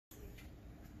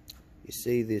You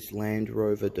see this Land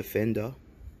Rover Defender.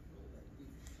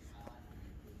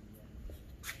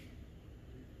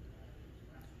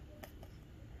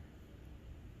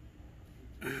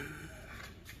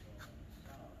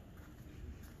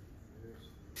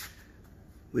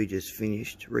 We just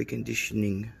finished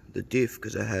reconditioning the diff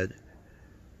because I had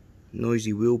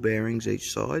noisy wheel bearings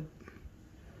each side.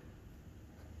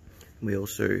 We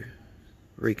also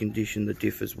reconditioned the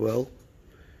diff as well.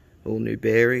 All new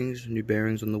bearings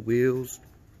on the wheels.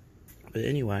 But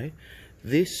anyway,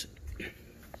 this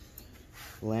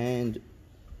Land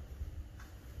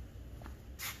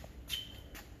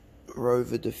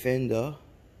Rover Defender,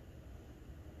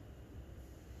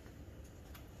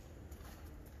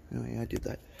 oh yeah, I did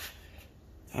that,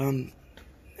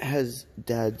 has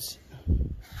Dad's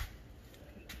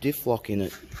diff lock in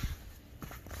it.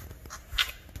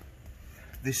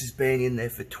 This has been in there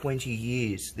for 20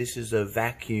 years. This is a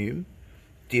vacuum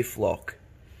diff lock.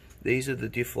 These are the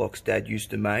diff locks Dad used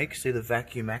to make. See the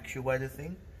vacuum actuator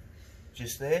thing?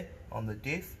 Just there on the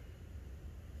diff.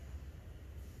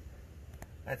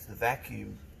 That's the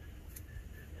vacuum.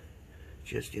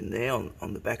 Just in there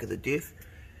on the back of the diff.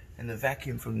 And the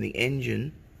vacuum from the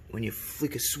engine, when you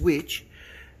flick a switch,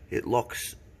 it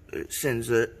sends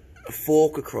a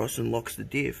fork across and locks the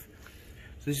diff.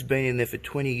 So this has been in there for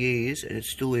 20 years and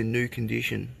it's still in new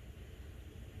condition.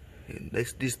 And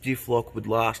this diff lock would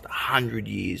last 100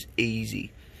 years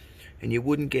easy. And you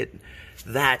wouldn't get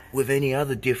that with any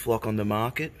other diff lock on the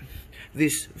market.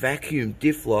 This vacuum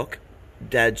diff lock,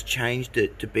 Dad's changed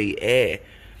it to be air.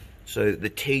 So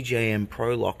the TJM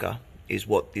PRO Locker is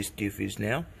what this diff is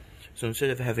now. So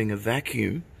instead of having a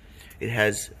vacuum, it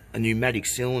has a pneumatic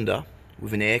cylinder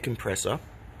with an air compressor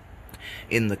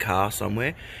in the car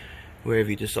somewhere.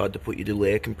 Wherever you decide to put your little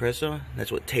air compressor,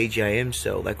 that's what TJM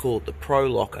sell. They call it the Pro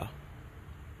Locker.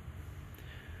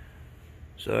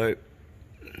 So,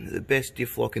 the best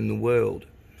diff lock in the world.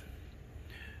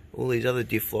 All these other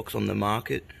diff locks on the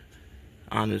market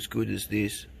aren't as good as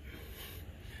this.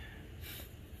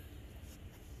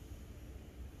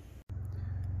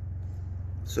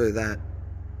 So that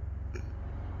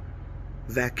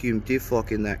vacuum diff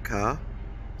lock in that car,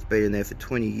 it's been in there for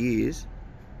 20 years.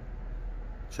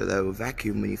 So they were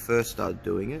vacuum when he first started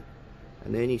doing it,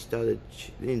 and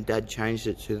then Dad changed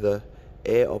it to the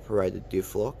air operated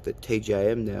diff lock that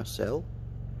TJM now sell,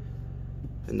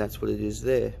 and that's what it is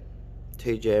there.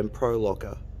 TJM PRO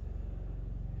Locker.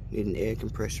 You need an air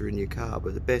compressor in your car,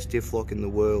 but the best diff lock in the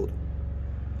world.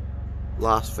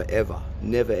 Lasts forever,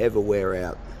 never ever wear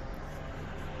out.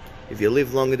 If you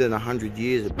live longer than 100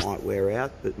 years, it might wear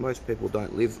out, but most people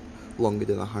don't live longer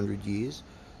than 100 years.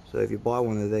 So if you buy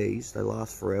one of these, they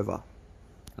last forever,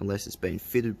 unless it's been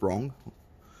fitted wrong,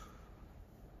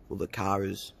 or the car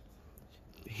is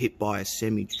hit by a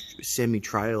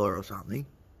semi-trailer or something.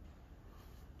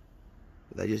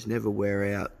 But they just never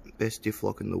wear out. Best diff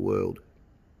lock in the world.